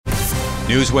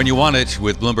News when you want it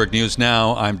with Bloomberg News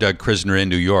Now. I'm Doug Krisner in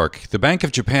New York. The Bank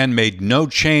of Japan made no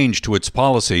change to its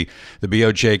policy. The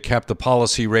BOJ kept the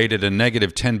policy rate at a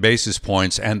negative 10 basis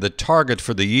points, and the target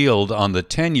for the yield on the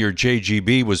 10-year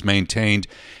JGB was maintained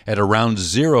at around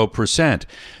 0%.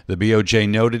 The BOJ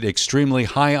noted extremely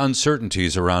high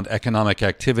uncertainties around economic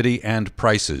activity and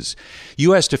prices.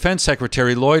 U.S. Defense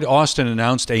Secretary Lloyd Austin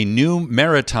announced a new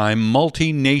maritime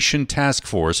multi-nation task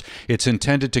force. It's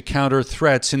intended to counter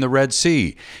threats in the Red Sea.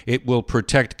 It will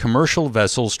protect commercial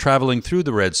vessels traveling through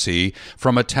the Red Sea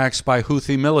from attacks by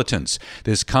Houthi militants.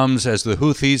 This comes as the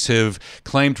Houthis have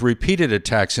claimed repeated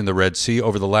attacks in the Red Sea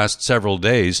over the last several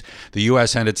days. The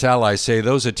U.S. and its allies say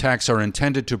those attacks are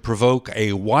intended to provoke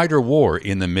a wider war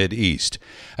in the Mideast.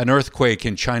 An earthquake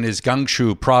in China's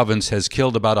Gansu province has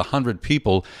killed about 100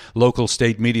 people. Local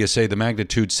state media say the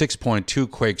magnitude 6.2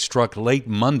 quake struck late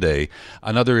Monday.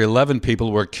 Another 11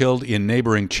 people were killed in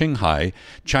neighboring Qinghai.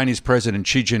 Chinese President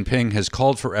Xi Jinping has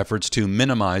called for efforts to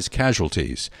minimize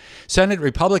casualties. Senate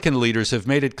Republican leaders have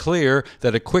made it clear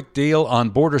that a quick deal on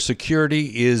border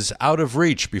security is out of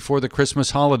reach before the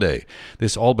Christmas holiday.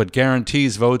 This all but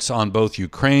guarantees votes on both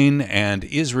Ukraine and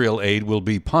Israel aid will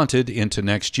be punted into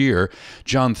next year.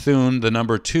 John Thune, the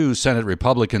number 2 Senate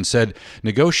Republican, said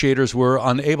negotiators were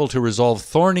unable to resolve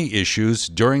thorny issues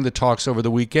during the talks over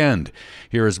the weekend.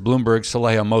 Here is Bloomberg's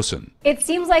Saleha Mohsen. It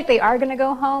seems like they are going to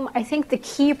go home. I think the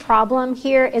key problem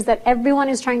here is that everyone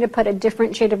is trying to put a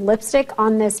different shade of lipstick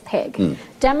on this pig.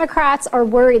 Democrats are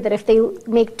worried that if they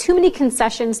make too many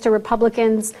concessions to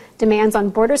Republicans' demands on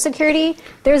border security,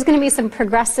 there's going to be some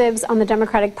progressives on the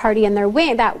Democratic Party and their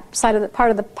wing, that side of the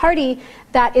part of the party,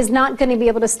 that is not going to be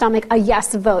able to stomach a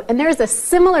yes vote. And there's a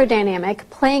similar dynamic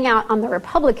playing out on the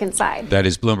Republican side. That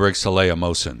is Bloomberg's Saleha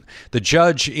Mohsen. The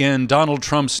judge in Donald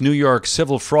Trump's New York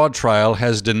civil fraud trial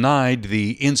has denied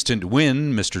the instant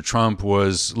win Mr. Trump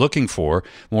was looking for.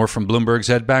 More from Bloomberg's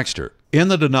Ed Baxter. In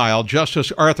the denial,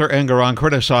 Justice Arthur Engoron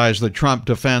criticized the Trump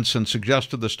defense and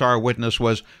suggested the star witness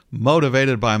was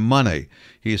motivated by money.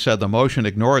 He said the motion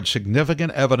ignored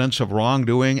significant evidence of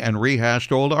wrongdoing and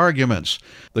rehashed old arguments.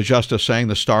 The justice saying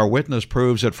the star witness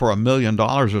proves that for $1 million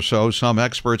or so, some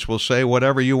experts will say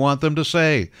whatever you want them to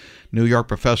say. New York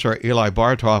professor Eli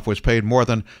Bartoff was paid more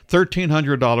than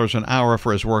 $1,300 an hour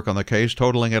for his work on the case,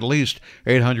 totaling at least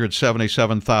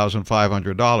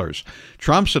 $877,500.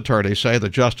 Trump's attorneys say the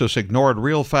justice ignored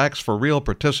real facts for real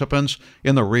participants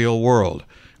in the real world.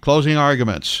 Closing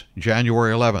arguments,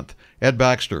 January 11th. Ed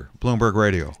Baxter, Bloomberg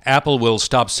Radio. Apple will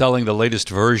stop selling the latest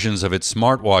versions of its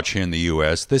smartwatch here in the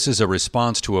U.S. This is a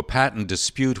response to a patent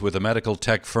dispute with the medical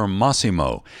tech firm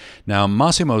Masimo. Now,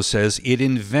 Masimo says it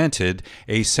invented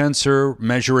a sensor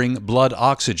measuring blood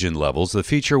oxygen levels. The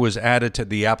feature was added to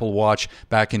the Apple Watch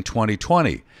back in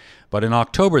 2020. But in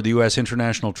October, the U.S.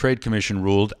 International Trade Commission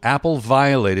ruled Apple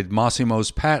violated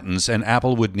Masimo's patents and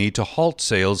Apple would need to halt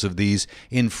sales of these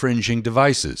infringing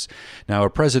devices. Now, a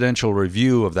presidential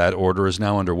review of that order is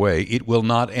now underway. It will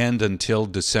not end until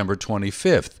December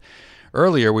 25th.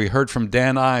 Earlier, we heard from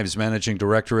Dan Ives, managing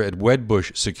director at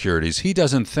Wedbush Securities. He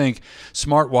doesn't think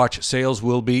smartwatch sales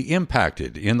will be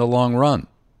impacted in the long run.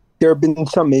 There have been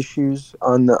some issues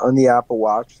on the Apple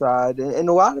Watch side, and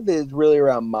a lot of it is really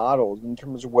around models in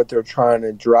terms of what they're trying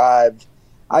to drive.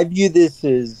 I view this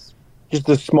as just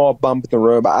a small bump in the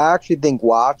road, but I actually think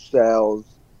watch sales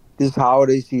this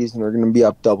holiday season are going to be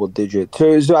up double digits.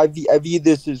 So I view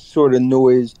this as sort of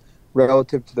noise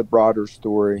relative to the broader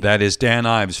story. That is Dan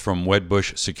Ives from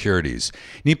Wedbush Securities.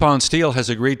 Nippon Steel has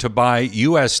agreed to buy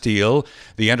U.S. Steel.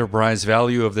 The enterprise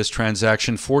value of this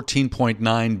transaction,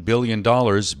 $14.9 billion.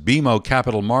 BMO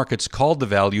Capital Markets called the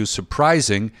value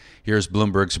surprising. Here's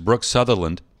Bloomberg's Brooke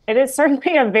Sutherland. It is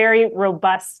certainly a very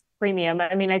robust premium.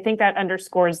 I mean, I think that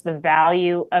underscores the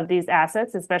value of these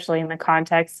assets, especially in the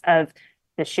context of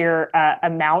the sheer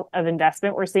amount of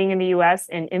investment we're seeing in the U.S.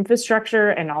 in infrastructure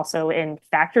and also in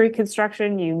factory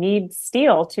construction. You need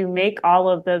steel to make all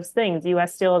of those things.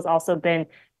 U.S. Steel has also been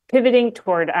pivoting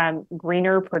toward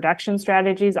greener production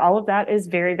strategies. All of that is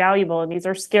very valuable, and these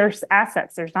are scarce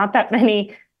assets. There's not that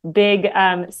many big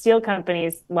steel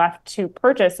companies left to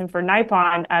purchase. And for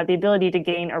Nippon, the ability to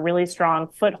gain a really strong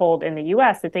foothold in the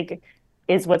U.S., I think,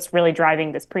 is what's really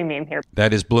driving this premium here.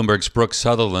 That is Bloomberg's Brooke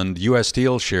Sutherland. U.S.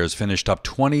 Steel shares finished up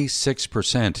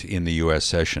 26% in the U.S.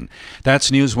 session.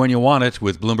 That's news when you want it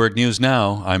with Bloomberg News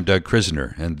Now. I'm Doug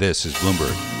Krisner, and this is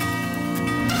Bloomberg.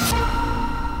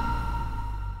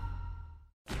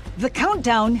 The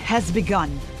countdown has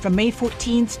begun. From May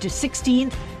 14th to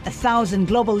 16th, 1,000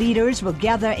 global leaders will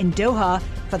gather in Doha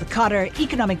for the Qatar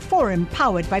Economic Forum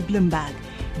powered by Bloomberg.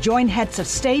 Join heads of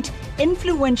state,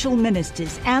 influential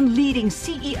ministers and leading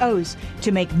CEOs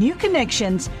to make new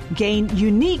connections, gain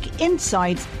unique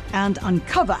insights, and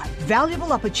uncover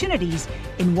valuable opportunities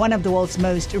in one of the world's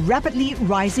most rapidly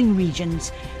rising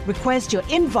regions. Request your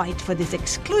invite for this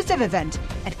exclusive event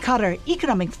at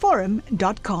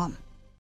QatarEconomicForum.com.